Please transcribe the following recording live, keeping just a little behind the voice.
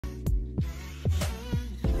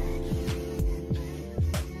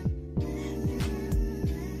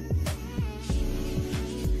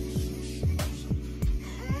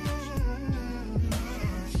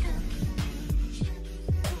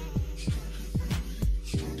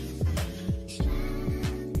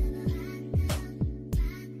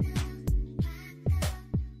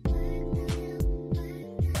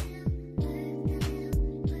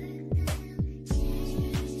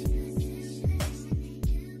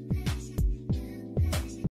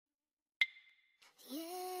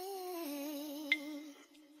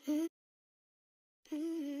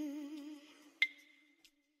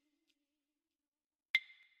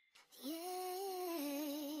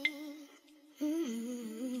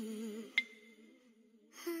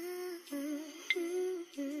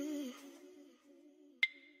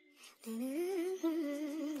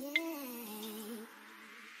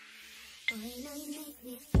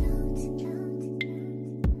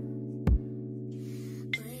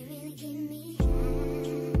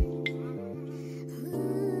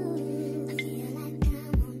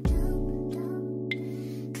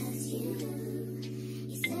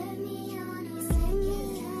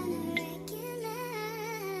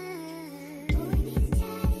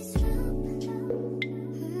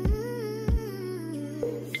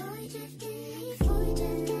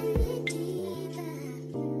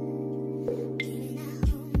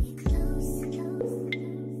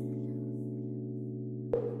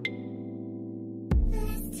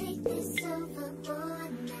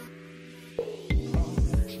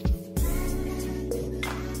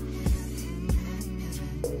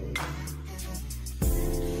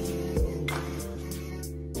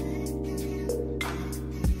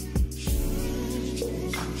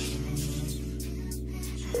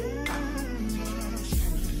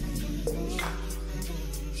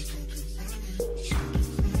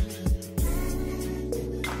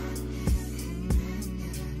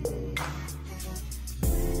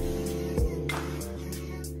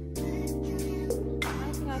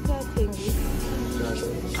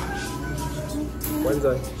I'm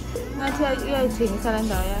telling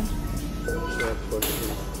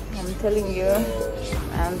you.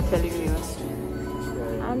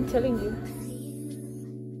 I'm telling you.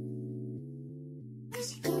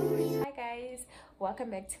 Hi guys,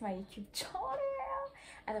 welcome back to my YouTube channel.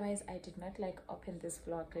 Otherwise, I did not like open this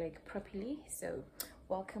vlog like properly, so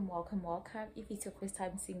welcome. If it's your first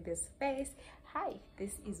time seeing this face, hi,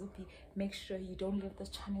 this is Upi. Make sure you don't leave this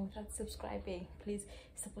channel without subscribing. Please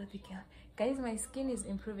support the girl. Guys, my skin is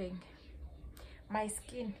improving. And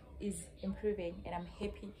I'm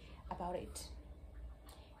happy about it.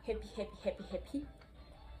 Happy.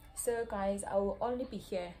 So guys, I will only be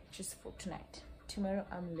here just for tonight. Tomorrow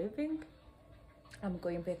I'm leaving. I'm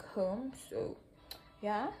going back home. So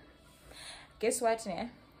yeah, guess what,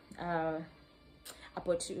 I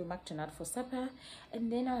bought you McDonald's for supper, and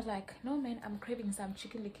then I was like, no man, I'm craving some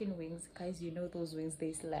chicken licking wings. Guys, you know those wings,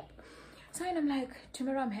 they slap. So and I'm like,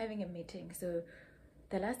 tomorrow I'm having a meeting. So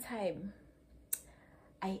the last time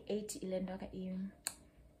I ate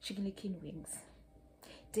chicken licking wings,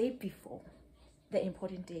 day before the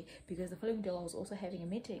important day, because the following day I was also having a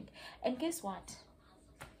meeting. And guess what,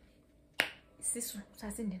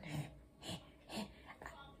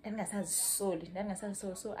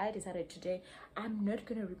 so I decided today I'm not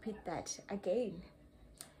gonna repeat that again.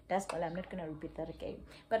 That's all, I'm not gonna repeat that again.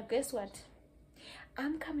 But guess what,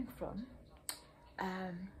 I'm coming from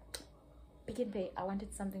Pick n Pay. I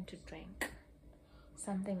wanted something to drink,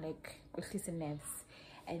 something like with nerves,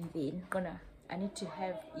 and then I need to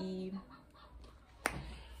have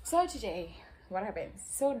so today what happens.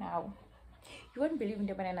 So now you won't believe in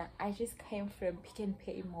the banana, I just came from Pick n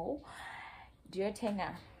Pay mall.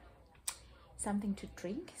 Duotenga, something to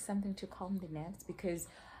drink, something to calm the nerves, because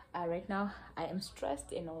right now I am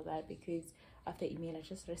stressed and all that because of the email I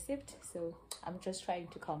just received. So I'm just trying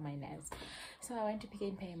to calm my nerves. So I went to Pick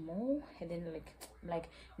n Pay mall, and then I'm like,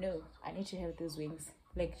 no, I need to have those wings,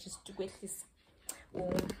 like just to get this,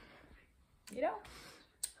 you know.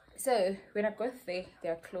 So when I got there, they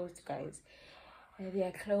are closed, guys. They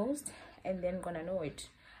are closed, and then gonna know it,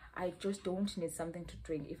 I just don't need something to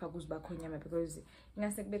drink if I goes back on nyama, because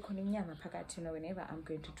whenever I'm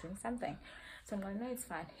going to drink something. So I'm like, no, it's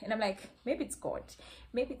fine. And I'm like, maybe it's God,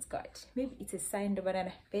 maybe it's a sign of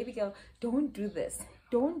banana. Baby girl, don't do this.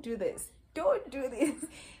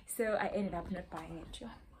 So I ended up not buying it.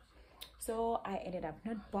 So I ended up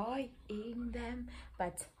not buying them,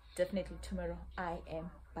 but definitely tomorrow I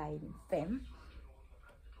am buying them.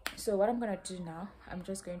 So what I'm gonna do now, I'm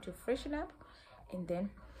just going to freshen up, and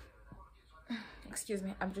then excuse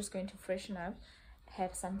me, I'm just going to freshen up,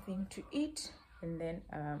 have something to eat, and then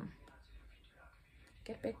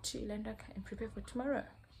get back to Ilandak and prepare for tomorrow.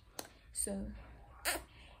 So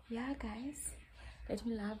yeah guys, let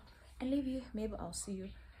me love and leave you. Maybe I'll see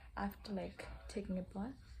you after like taking a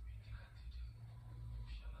bath.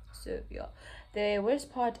 So yeah, the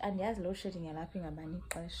worst part, and yes, load shedding and lapping a bunny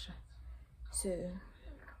pressure. So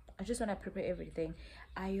I just want to prepare everything,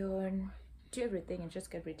 iron, do everything, and just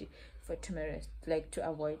get ready for tomorrow, like to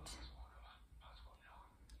avoid,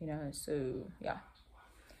 you know. So yeah,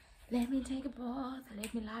 let me take a bath,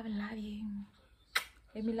 let me love and love you,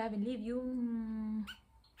 let me love and leave you.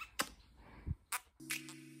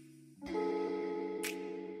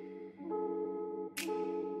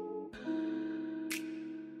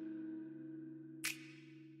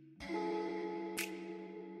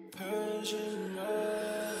 Persian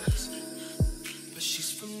rose, but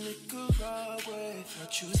she's from Nicaragua.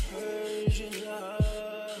 Thought you was Persian love.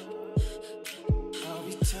 Are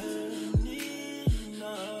we turning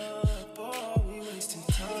up? Are we wasting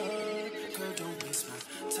time? Girl, don't waste my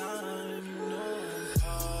time. You know I'm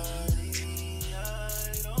party. I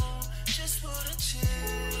don't just wanna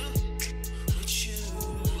chill with you.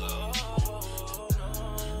 Oh no,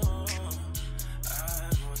 I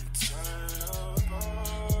wanna turn up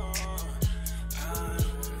on. I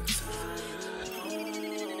wanna turn on.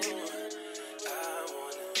 I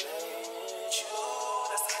wanna let you.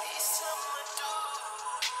 That's the least I'ma do.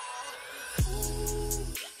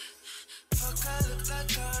 Fuck, I look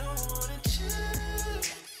like I don't wanna chill.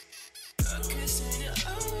 I'm kissing you, I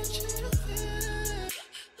want you to feel.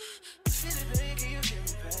 Feel it, baby, can you feel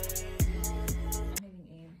me, baby? I'm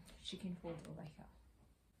having a chicken fold over here.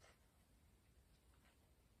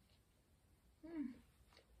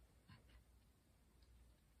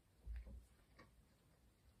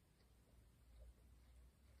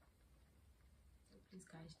 So please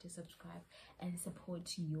guys, to subscribe and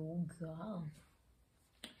support your girl.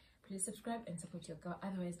 Please subscribe and support your girl.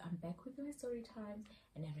 Otherwise, I'm back with my story times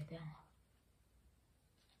and everything.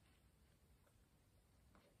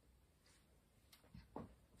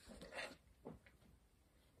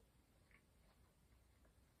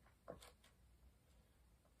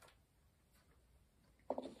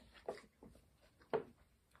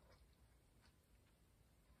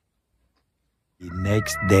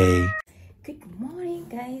 next day. Good morning,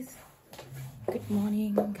 guys. Good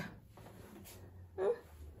morning. Why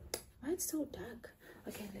it's so dark?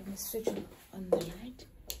 Okay, let me switch on the light.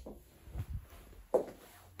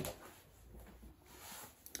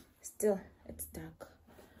 Still, it's dark,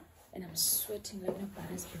 and I'm sweating like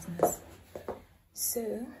nobody's business.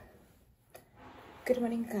 So, good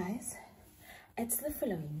morning, guys. It's the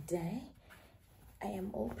following day. I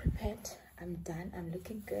am all prepared. I'm done. I'm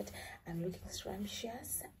looking good. I'm looking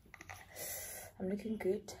scrumptious. I'm looking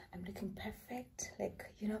good. I'm looking perfect.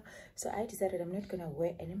 Like, you know, so I decided I'm not gonna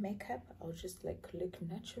wear any makeup. I'll just like look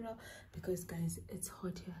natural because, guys, it's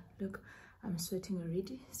hot here. Look, I'm sweating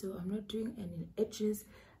already. So I'm not doing any edges.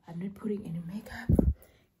 I'm not putting any makeup.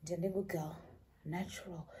 The little girl,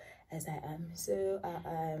 natural as I am. So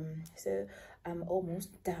I'm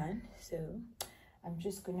almost done. So I'm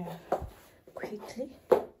just gonna quickly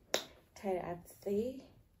tie up and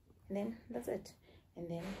then that's it, and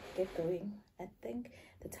then get going. I think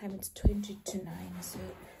the time is 20 to 9, so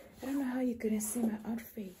I don't know how you're gonna see my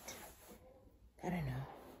outfit. I don't know,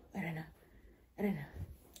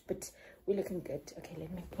 but we're looking good. Okay,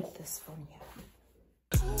 let me put this phone here.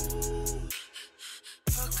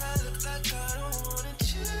 Fuck, I look like I don't wanna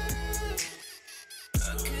chill.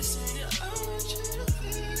 I'm kissing you, I want you to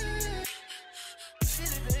feel.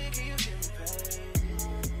 Feel it, baby, can you feel me, baby?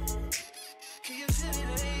 Can you feel me,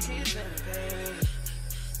 baby? Can you feel me, baby?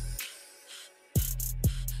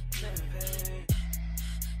 Feel me, baby.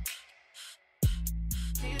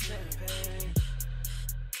 Can you feel me, baby?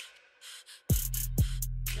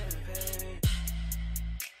 Feel me, baby.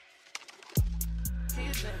 Can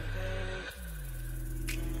you feel me,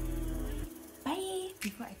 baby? Bye.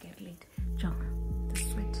 Before I get late, John, the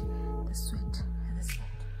sweat.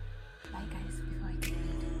 Bye, guys. Before I get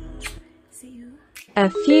late. See you. A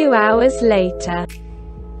few hours later.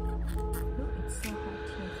 Look, it's so hot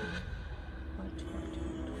here.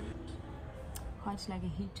 Hot like a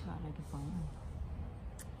heater, like a bomb.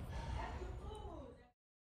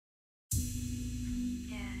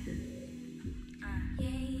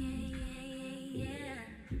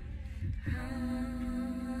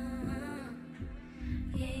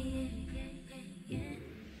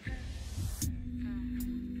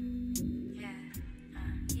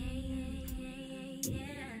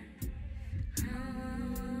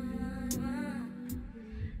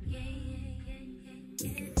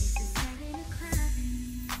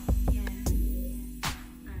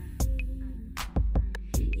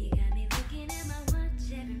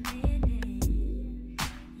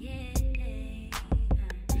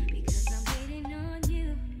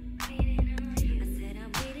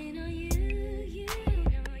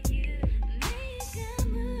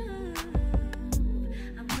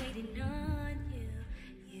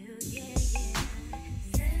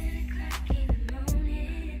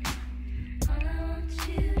 All I want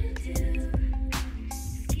you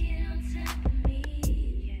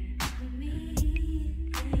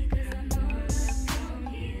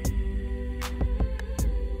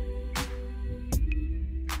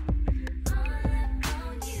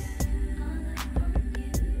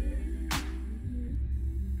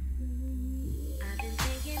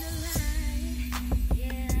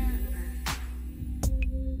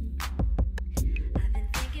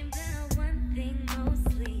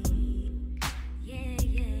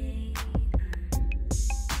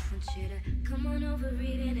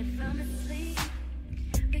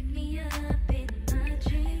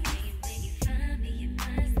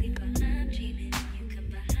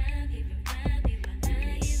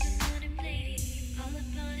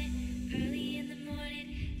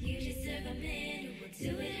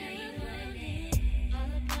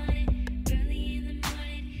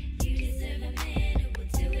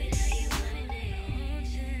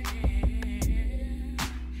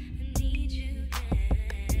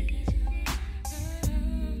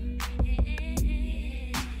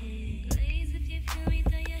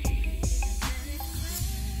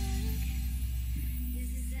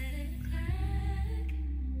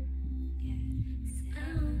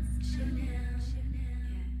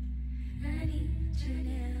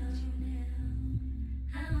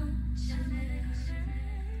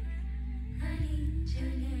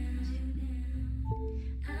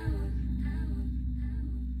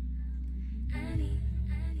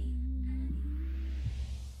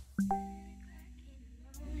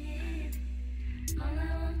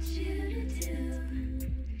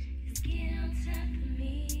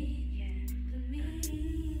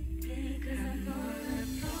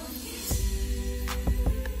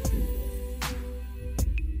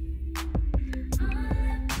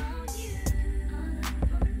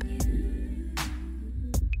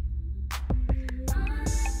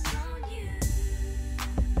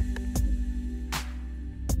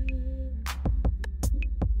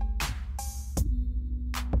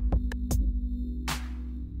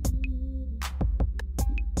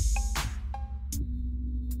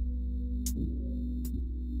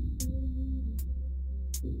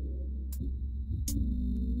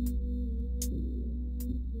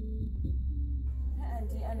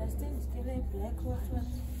understand it's still a black waffle.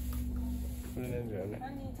 Kunenjani?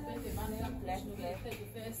 Black.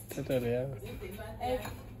 Thatha leya. Egg.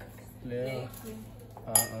 Leya.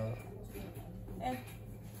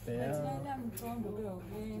 Leya.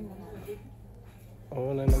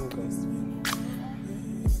 Awona namqosi.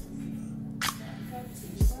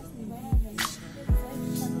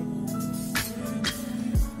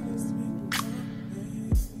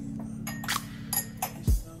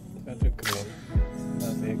 That's a green.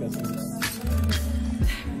 That's a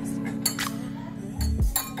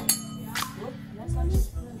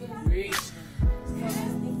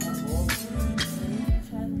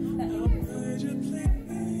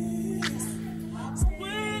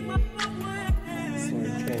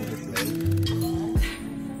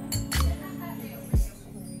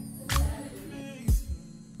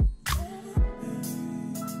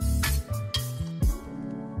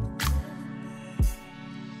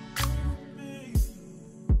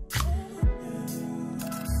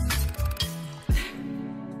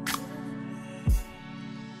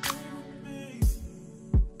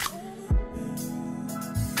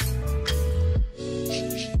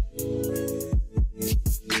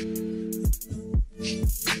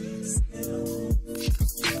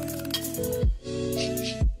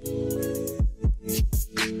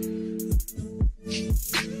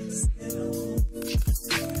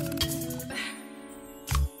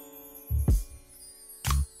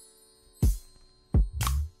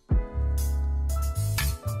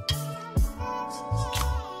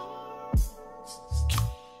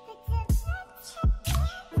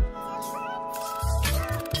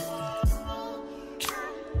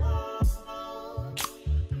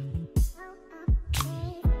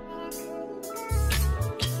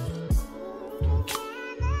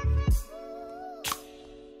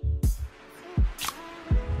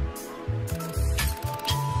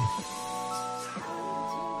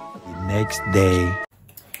Next day.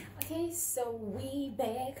 Okay, so we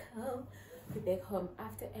back home. We're back home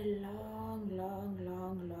after a long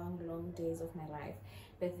days of my life.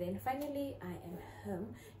 But then finally I am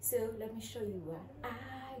home. So let me show you what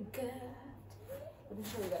I got. Let me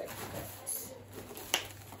show you what I got.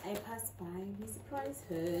 I passed by me surprise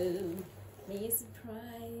home. Me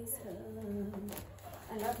surprise home.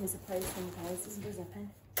 I love me surprise home, guys. This is a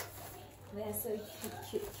pen. They are so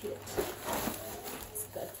cute.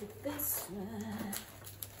 Got with this one.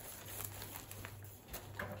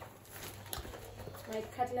 My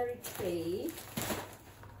cutlery tray.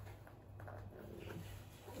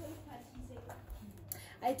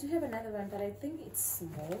 I do have another one, but I think it's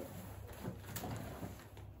small.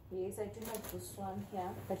 Yes, I do have this one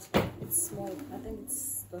here, but it's small. I think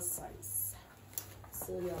it's the size.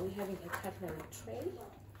 So yeah, we're having a cutlery tray.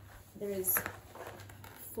 There is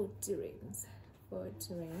 40 rings.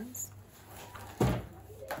 40 rings.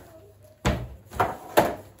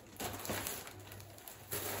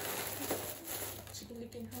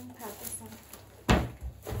 Looking home pack or something.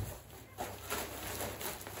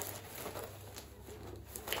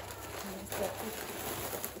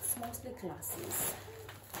 It's mostly glasses.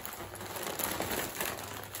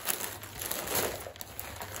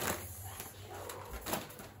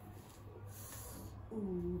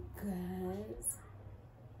 Ooh, guys,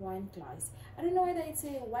 wine glass. I don't know whether it's a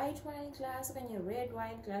white wine glass or a red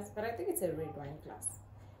wine glass, but I think it's a red wine glass.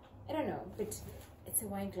 I don't know, but it's a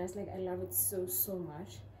wine glass. Like, I love it so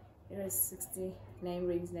much. It was 69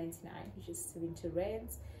 rings 99, which is 70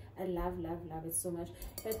 rands. I love it so much.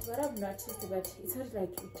 But what I've noticed about it's not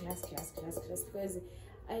like a glass because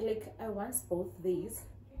I once bought these.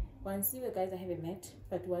 Once you guys, I have a mat,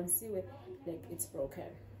 but once you like it's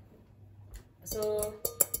broken. So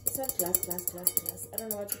it's not glass. I don't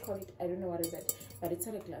know what to call it. I don't know what is it, but it's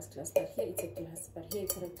not a glass. But here it's a glass. But here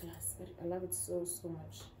it's not a glass. But I love it so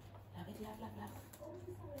much. Love it.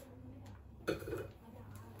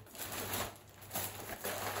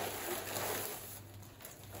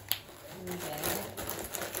 And then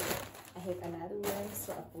I have another one,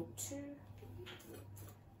 so I bought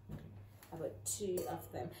two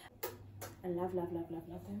of them. I love them.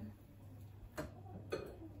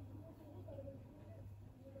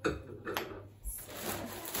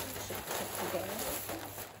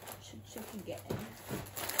 Check again.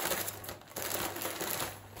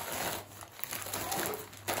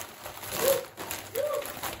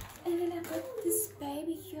 And then I got this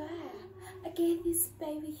baby here. I get this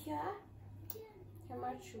baby here. How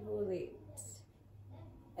much was it?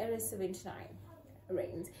 It is 79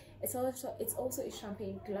 rands. It's also a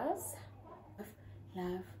champagne glass.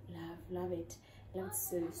 Love it. Love it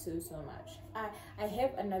so much. I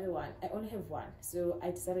have another one. I only have one, so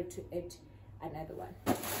I decided to add another one.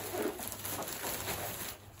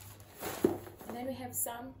 then we have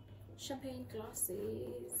some champagne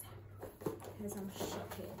glasses. Here's some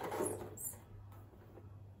champagne glasses.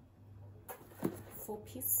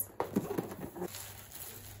 4-piece.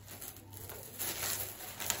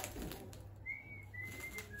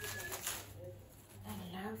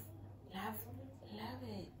 Love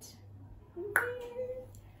it.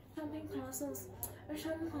 Champagne glasses,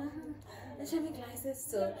 champagne glasses.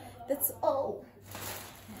 So that's all.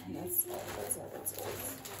 That's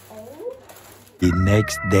all. The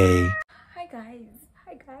next day. Hi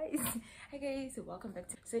guys, welcome back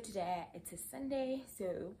to. So today it's a Sunday,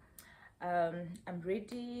 so I'm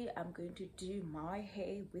ready. I'm going to do my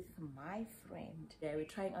hair with my friend. Yeah, we're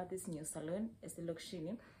trying out this new salon. It's the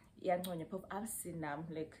Lokshini. I've seen them,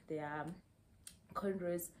 like they are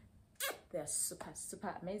cornrows. They're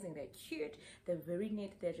super amazing. They're cute, they're very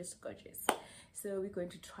neat, they're just gorgeous. So we're going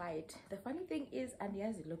to try it. The funny thing is, and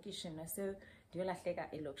here's the location, so do you like a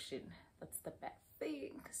location? That's the bad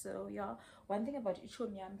thing. So yeah, one thing about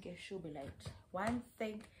Ichomiam should be light. One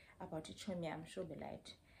thing about Ichomiam should be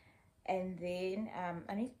light. And then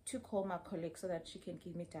I need to call my colleague so that she can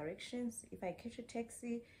give me directions. If I catch a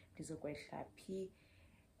taxi, there's a great happy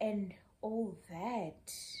and all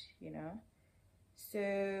that, you know.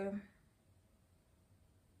 So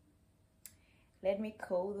let me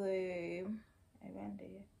call them.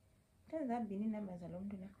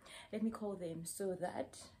 Let me call them so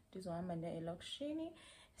that this one and the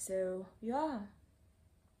so yeah.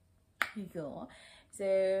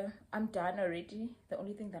 So I'm done already. The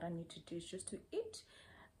only thing that I need to do is just to eat.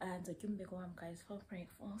 And so you go home, guys, for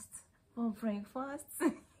breakfast. So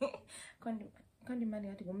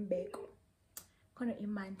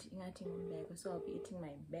I'll be eating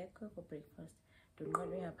my bacon for breakfast. Don't go to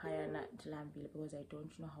because I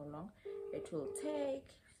don't know how long it will take.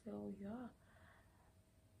 So yeah.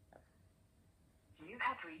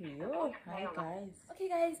 Hi guys. Okay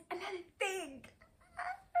guys, another thing.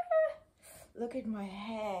 Look at my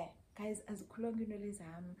hair, guys. As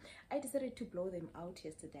I decided to blow them out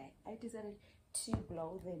yesterday.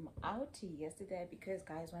 Because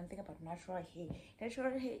guys, one thing about natural hair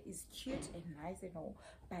is cute and nice and all,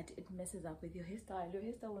 but it messes up with your hairstyle. Your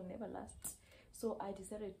hairstyle will never last. So I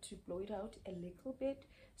decided to blow it out a little bit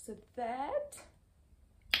so that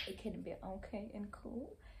it can be okay and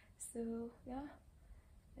cool. So yeah,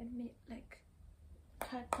 let me like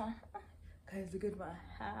cut. Guys, look at my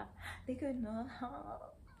hair. Look at my hair.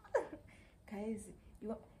 Guys,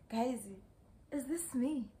 is this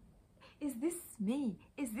me? Is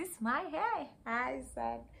this my hair? Hi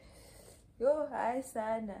son. Yo, hi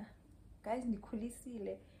sana. Guys,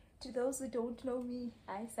 nikulisile. To those who don't know me,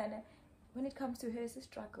 hi sana. When it comes to her, it's a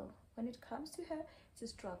struggle.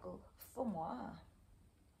 For moi.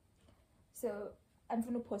 So I'm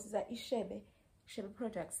gonna post that Shebe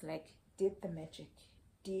products like did the magic.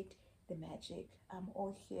 I'm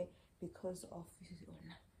all here because of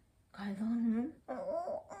guys.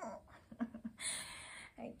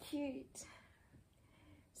 Cute.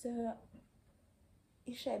 So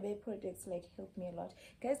Ishebe products like help me a lot.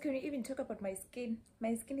 Guys, can we even talk about my skin?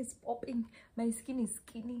 My skin is popping. My skin is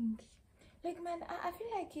skinning. Like man, I feel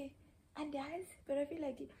like it and eyes, but I feel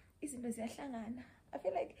like it isn't. I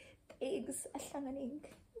feel like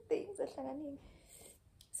things are hlanganing.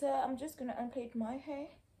 So I'm just gonna unplait my hair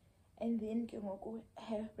and then go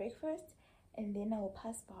have breakfast, and then I'll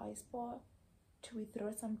pass by Spa to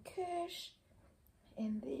withdraw some cash,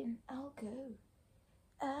 and then I will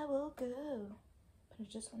go. But I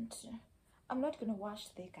just want to, I'm not gonna wash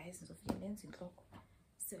the guys of the lens in clock.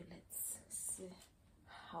 So let's see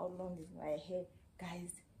how long is my hair,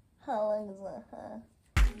 guys. How long is my hair?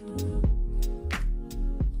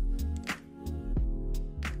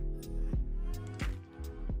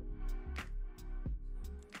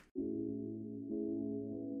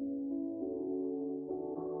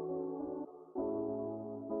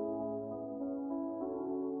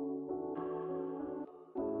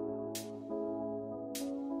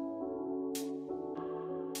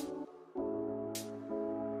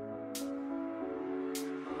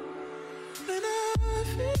 When I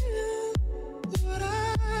feel what I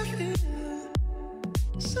feel,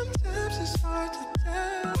 sometimes it's hard to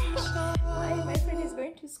tell. My friend is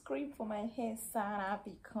going to scream for my hair, Sarah,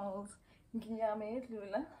 because we've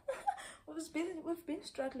been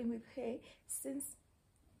struggling with hair since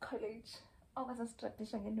college. I was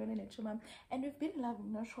and we've been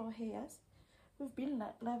loving natural hairs. We've been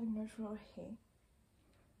loving natural hair.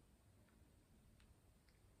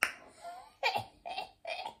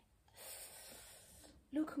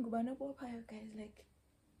 Look, guys,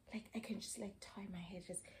 like I can just like tie my hair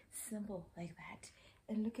just simple like that.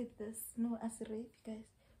 And look at this. No asrape, guys.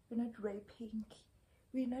 We're not raping.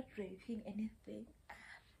 We're not raping anything.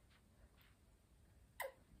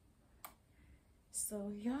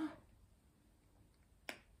 So yeah,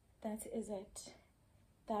 that is it.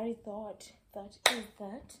 That is that. That is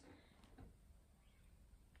that.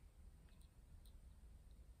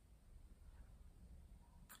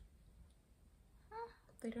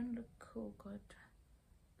 They don't look cool, God,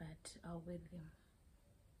 but I'll wear them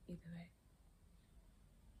either way.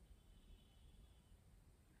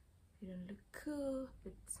 They don't look cool,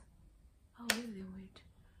 but I'll wear them. Wait,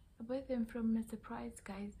 I bought them from a surprise,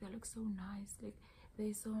 guys. They look so nice. Like,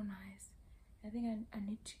 they're so nice. I think I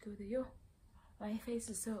need to go there. Yo, my face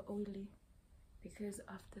is so oily because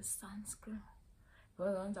of the sunscreen.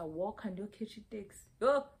 Well, once I walk and do kitchen things.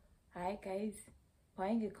 Yo, hi guys.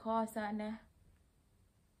 Buying a car, Sana.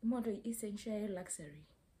 Motor is essential luxury.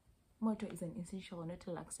 Motor is an essential, not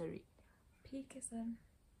a luxury. Peak is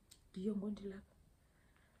do you want to love?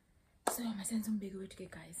 So I'm send some big weight,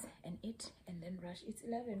 guys, and eat and then rush. It's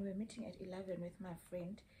 11. We're meeting at 11 with my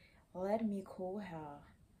friend. Let me call her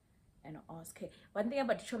and ask her. One thing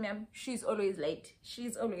about Chomiam, she's always late.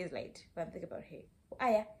 She's always late. One thing about her,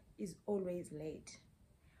 Aya is always late.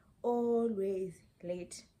 Always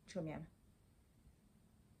late, Chomiam.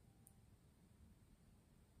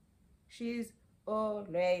 She's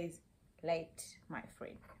always late, my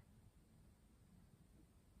friend.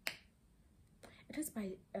 It is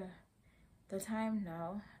by the time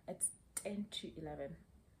now. It's 10 to 11.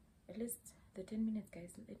 At least the 10 minutes,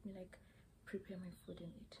 guys. Let me like prepare my food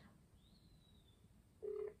and eat.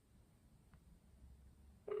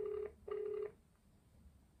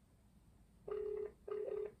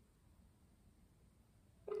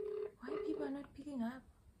 Why people are not picking up?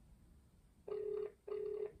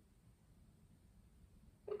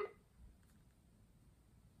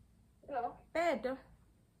 Hello. Bed.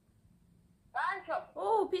 Ancho.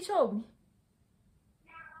 Oh, Pichomi.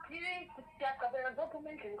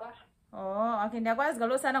 Oh, okay, ndiyakwazi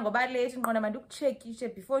ngalo sana ngoba late ngiqonda manje ukucheckishe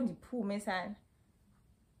before ndiphume sana.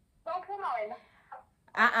 Sawuphuma wena?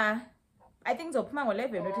 I think ngizophuma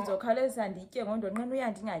ngo11 nothi ngizokhawuleza nditye ngoba ndonqena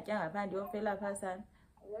uya ndingatya ngapha ndiyofela pha sana.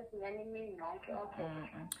 Yes, ngani mini nonke. Okay.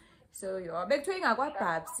 So yo bekuthiwa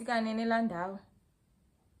ingakwabhabsi kanene la ndawo.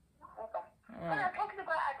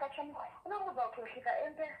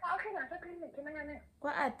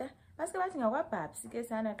 Kwa-Ada basike bathi ngakwabhabsi ke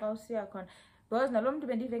sana xa usiya khona because nalo mntu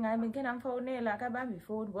bendive ngayo bendikhe ndamfowunela akabamba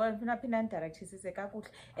ifowuni ngoba ndifuna phinda ndidirectisise kakuhle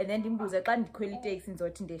and then ndimbuze xa ndikhwela iteksi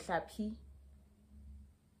ndizothi ndehla phi.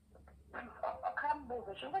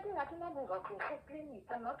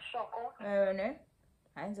 Ne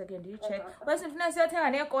hayi ndizoke ndiyicheck bese ndifuna siyothenga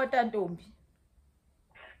neekota ntombi.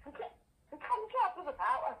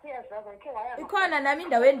 Ikhona nami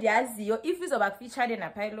indawo endiyaziyo if izoba kufitshane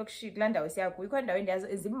napha elokishini kulaa ndawo siya kuyo. Ikhona indawo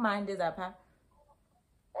endiyaziyo ezimandi ezapha.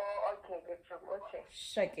 Oh, okay, good job. Okay.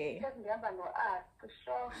 Shake. Ndihamba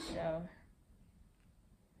no-sure. No.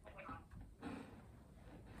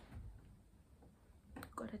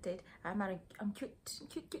 Got a date. I'm cute.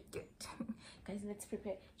 Guys, let's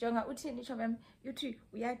prepare. Jonga uthini chomam uthi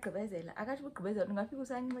uyagqibezela. Akathi ugqibezela ungafika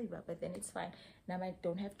usanxiba, but then it's fine. Now I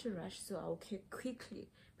don't have to rush, so I'll cook quickly.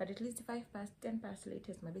 But at least 5 past, 10 past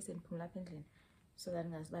latest, maybe send phumla apha endlini. So that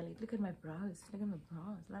ngazibali. Look at my brows. Look at my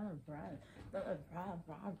brows. Look at my brows. Look at my brow.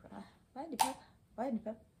 Why the papa? Why the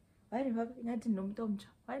papa? Ingathi nomuntu omtsha.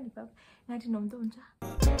 Why the papa? Ingathi nomuntu omtsha.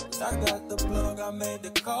 I got the plug, I made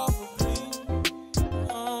the call for me.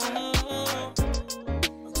 I'm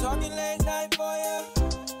talking late night for you.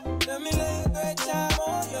 Let me lay a great time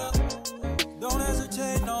on you. Don't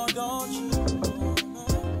hesitate, no, don't you?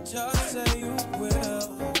 Just say you will.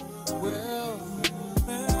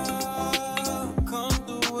 Come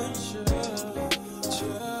through and chill.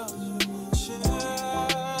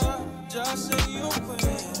 Just say you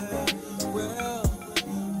will.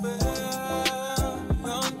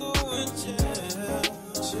 Come through and chill.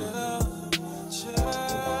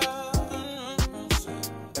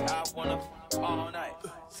 I wanna all night.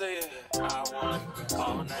 Say it. I wanna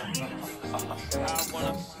all night. I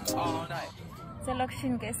wanna all night.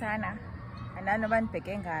 Selokishini ke sana. Andanoba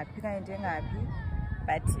ndibheke ngaphi kanye njengaphi.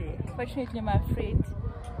 But fortunately my friend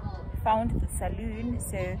found the saloon,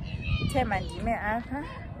 so uthe mandime apha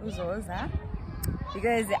uzoza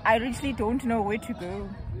because I literally don't know where to go.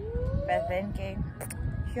 But then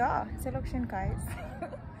yeah, selokishini guys.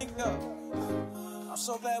 I'm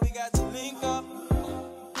so glad we got to link up.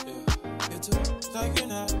 Yeah, it's taking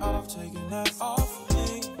that off me.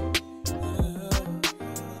 Yeah.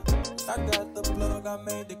 I got the plug, I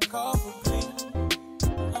made the call for me.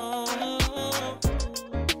 I'm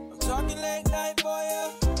talking late night for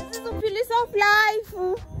you. This is a piece of life.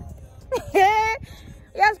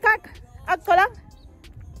 Yes, kak. Akolang.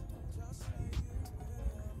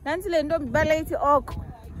 Nancy Lendo Ballet Oak.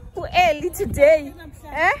 Who early today?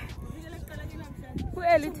 Eh? Who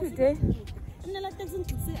early today?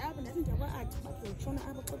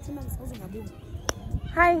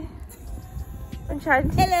 Hi. Hello.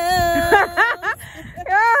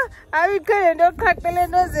 Yeah, I couldn't know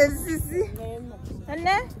Catalano's and Sissy. And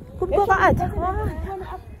then, who go out?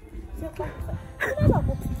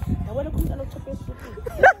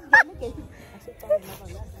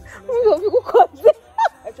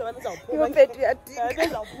 You're patriotic.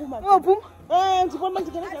 Oh, boom.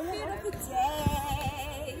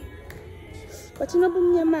 But you know,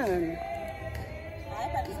 boom, your man.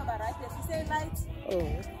 Oh.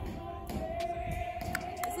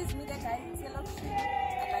 This is me, guys. It's a lot of shit.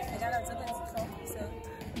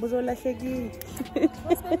 Buzola shaggy.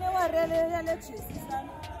 It's really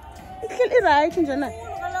right, Jana.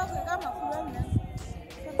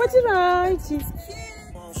 What's it right?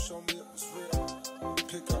 Show me it's real.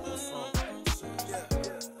 Pick up the phone.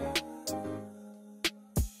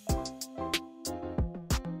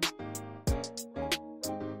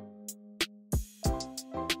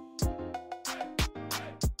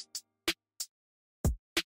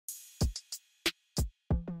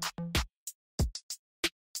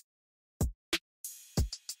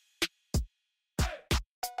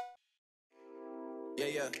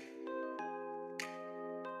 Yeah.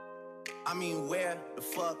 I mean, where the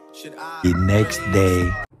fuck should I? The next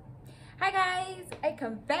day. Hi guys, I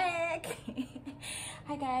come back.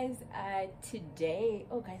 Hi guys, today,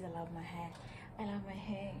 oh guys, I love my hair. I love my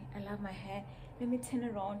hair. I love my hair. Let me turn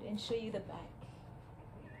around and show you the back.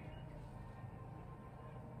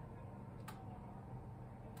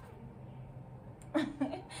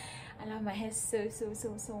 I love my hair so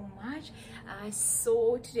much.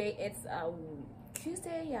 So today it's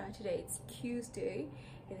Tuesday. Yeah, today it's Tuesday.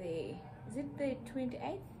 Is it the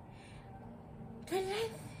 28th?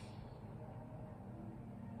 29th?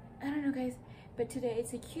 I don't know guys, but today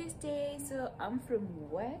it's a Tuesday, so I'm from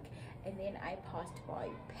work and then I passed by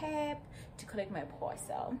Pep to collect my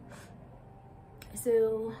parcel.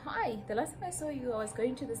 So hi, the last time I saw you I was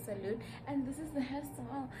going to the salon, and this is the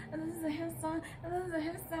hairstyle, and this is the hairstyle, and this is the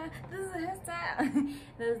hairstyle, this is the hairstyle.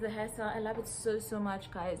 This is the hairstyle. I love it so much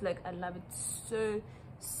guys. Like I love it so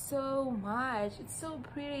much. It's so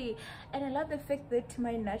pretty, and I love the fact that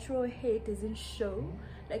my natural hair doesn't show.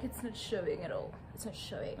 Like it's not showing at all. It's not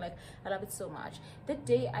showing. Like I love it so much. That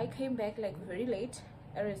day I came back like very late.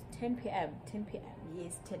 It was 10 p.m.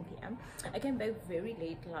 Yes, 10 p.m. I came back very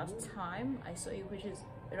late last time I saw you, which is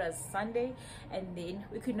it was Sunday, and then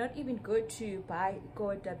we could not even go to buy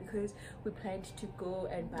Gouda because we planned to go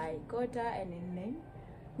and buy Gouda, and then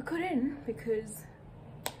we couldn't because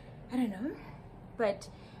I don't know. But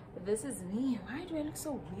this is me. Why do I look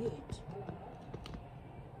so weird?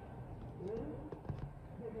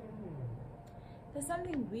 There's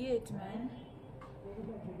something weird, man.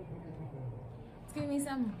 It's giving me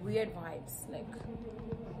some weird vibes. Like,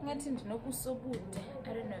 I don't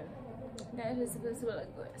know. That is supposed to be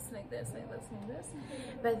like this.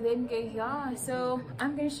 But then, yeah, so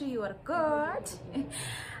I'm gonna show you what I got.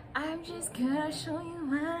 I'm just gonna show you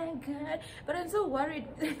what I got. But I'm so worried.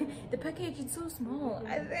 The package is so small.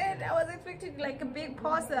 And then I was expecting like a big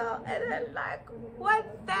parcel. And then like,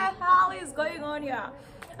 what the hell is going on here?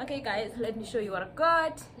 Okay guys, let me show you what I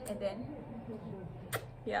got. And then,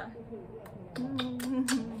 yeah.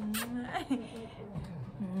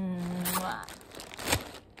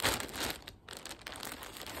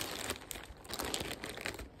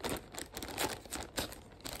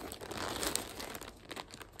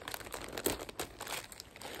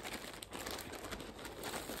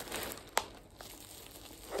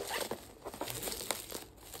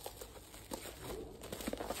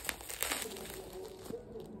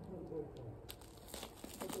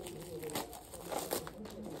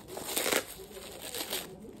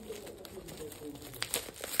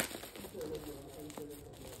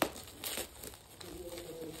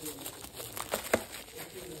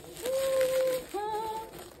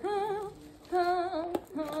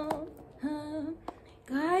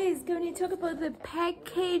 Guys, can we talk about the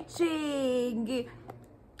packaging?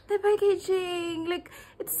 The packaging, like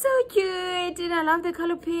it's so cute, and I love the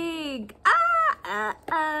color pink. Like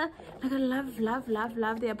I love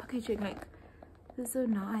their packaging. Like they're so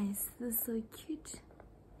nice. They're so cute.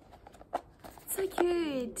 So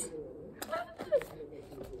cute.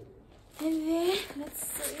 And then let's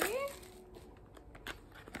see.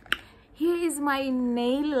 Here is my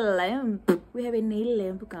nail lamp. We have a nail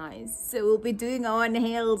lamp, guys. So we'll be doing our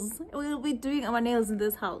nails. We'll be doing our nails in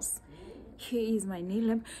this house. Here is my nail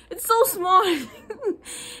lamp. It's so small.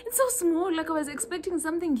 It's so small. Like I was expecting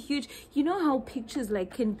something huge. You know how pictures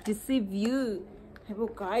like can deceive you. Hey bo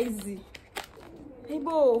guys. Hey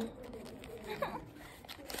bo.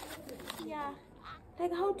 Yeah.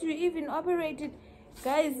 Like how do you even operate it?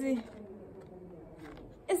 Guys,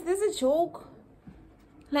 is this a joke?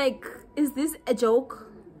 Like, is this a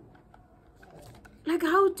joke? Like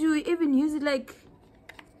how do you even use it? Like,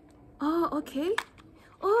 oh, okay.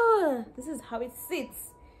 Oh, this is how it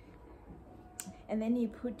sits. And then you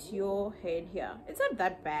put your head here. It's not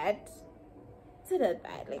that bad. It's not that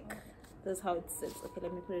bad. Like, this is how it sits. Okay,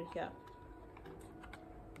 let me put it here.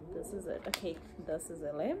 This is it. Okay, this is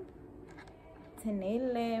a lamp. It's a nail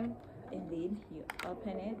lamp. And then you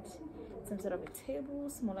open it. Some sort of a table,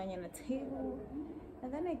 smaller than a table.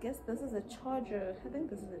 And then I guess this is a charger. I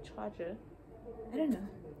think this is a charger. I don't know.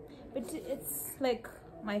 But it's like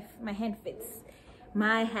my hand fits.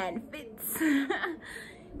 My hand fits.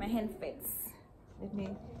 My hand fits. Let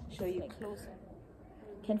me show you closer.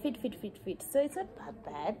 Can fit. So it's not that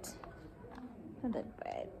bad. Not that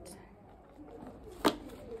bad.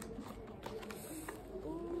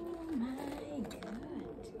 Oh my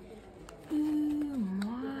god. Oh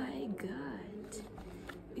my god.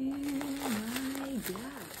 Oh my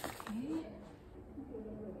god. Okay.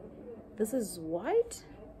 This is white.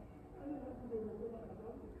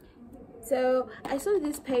 So I saw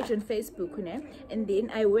this page on Facebook, and then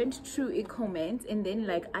I went through a comment, and then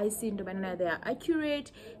like I seen the banana, they are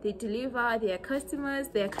accurate, they deliver, their customers,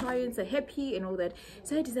 their clients are happy and all that.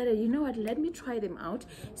 So I decided, you know what, let me try them out.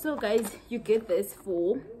 So guys, you get this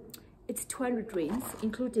for, it's 200 rands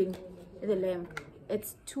including the lamp.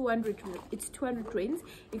 It's 200 rands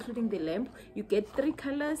including the lamp. You get 3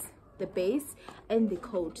 colors, the base and the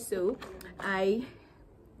coat. So I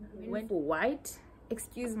went for white.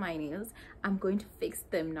 Excuse my nails, I'm going to fix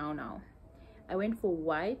them now. I went for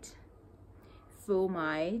white for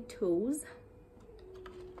my toes.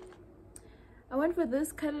 I went for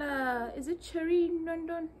this color. Is it cherry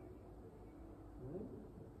London?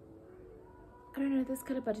 I don't know this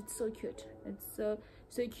color, but it's so cute. It's so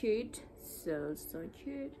cute. So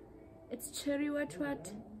cute. It's cherry what?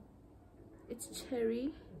 It's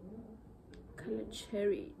cherry color,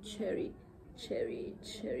 cherry.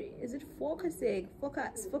 Is it focusing?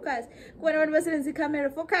 Focus. When one person in the camera,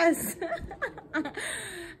 focus. And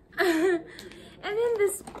then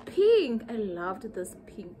this pink. I loved this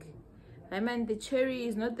pink. I mean, the cherry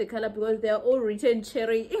is not the color because they are all written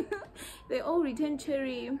cherry. They all written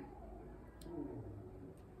cherry.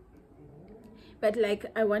 But like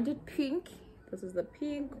I wanted pink. This is the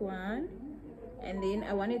pink one. And then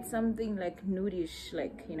I wanted something like nudish,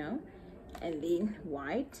 like, you know. And then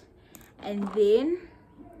white. And then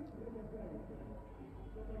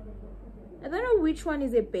I don't know which one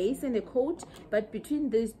is a base and a coat, but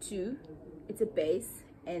between these two it's a base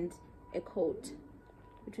and a coat.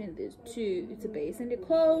 Between these two it's a base and a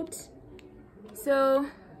coat. So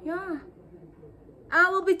yeah,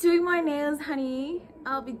 I will be doing my nails, honey.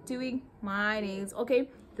 I'll be doing my nails.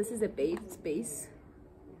 Okay, this is a base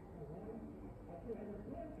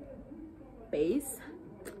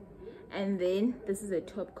and then this is a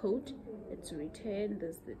top coat. It's written,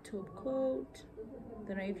 this is the top coat.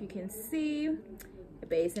 Don't know if you can see a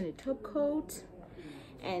base and a top coat,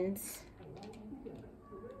 and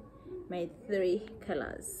my 3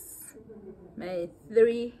 colors. Love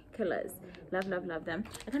them.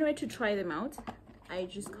 I can't wait to try them out. I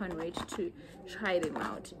just can't wait to try them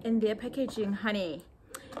out. And their packaging, honey,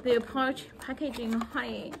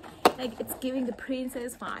 honey, like it's giving the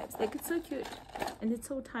princess vibes. Like it's so cute and it's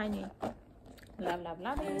so tiny. Love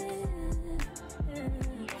it.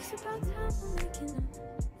 It's about time for making up.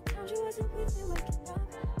 Told you wasn't with me waking up.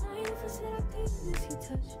 Now you said I needed this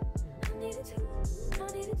touch. I needed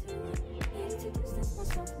to distance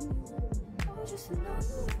myself from you. I was just alone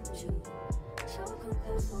with you. So I come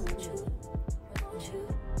close, won't you?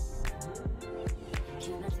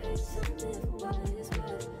 Can I tell you something for what it is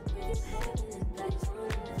worth? Really having it back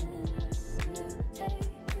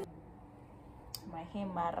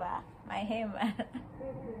my hair.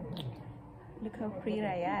 Look how pretty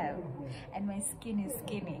I am, and my skin is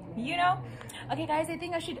skinny, you know. Okay guys, I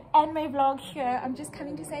think I should end my vlog here. I'm just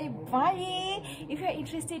coming to say bye. If you're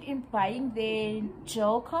interested in buying the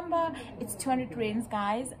gel combo, it's 200 rands,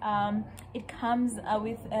 guys. It comes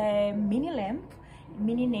with a mini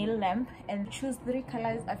nail lamp, and choose 3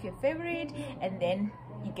 colors of your favorite, and then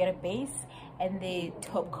you get a base and the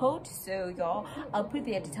top coat. So y'all, I'll put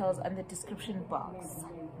their details on the description box.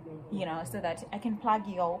 you know, so that I can plug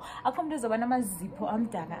you.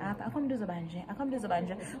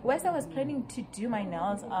 West, I was planning to do my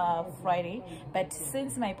nails Friday, but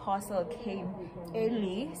since my parcel came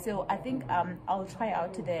early, so I think I'll try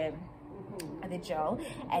out the gel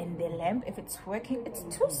and the lamp. If it's working, it's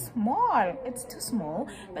too small,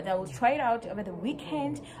 but I will try it out over the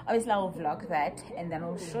weekend. Obviously I'll vlog that and then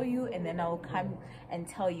I'll show you, and then I'll come and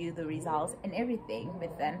tell you the results and everything.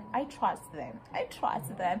 But then I trust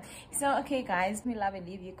them. So okay guys, me love and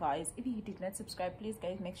leave you guys. If you did not subscribe, please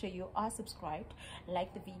guys, make sure you are subscribed,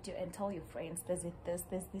 like the video, and tell your friends there's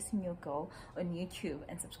this new girl on YouTube,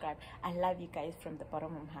 and subscribe. I love you guys from the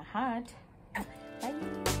bottom of my heart.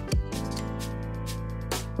 Bye.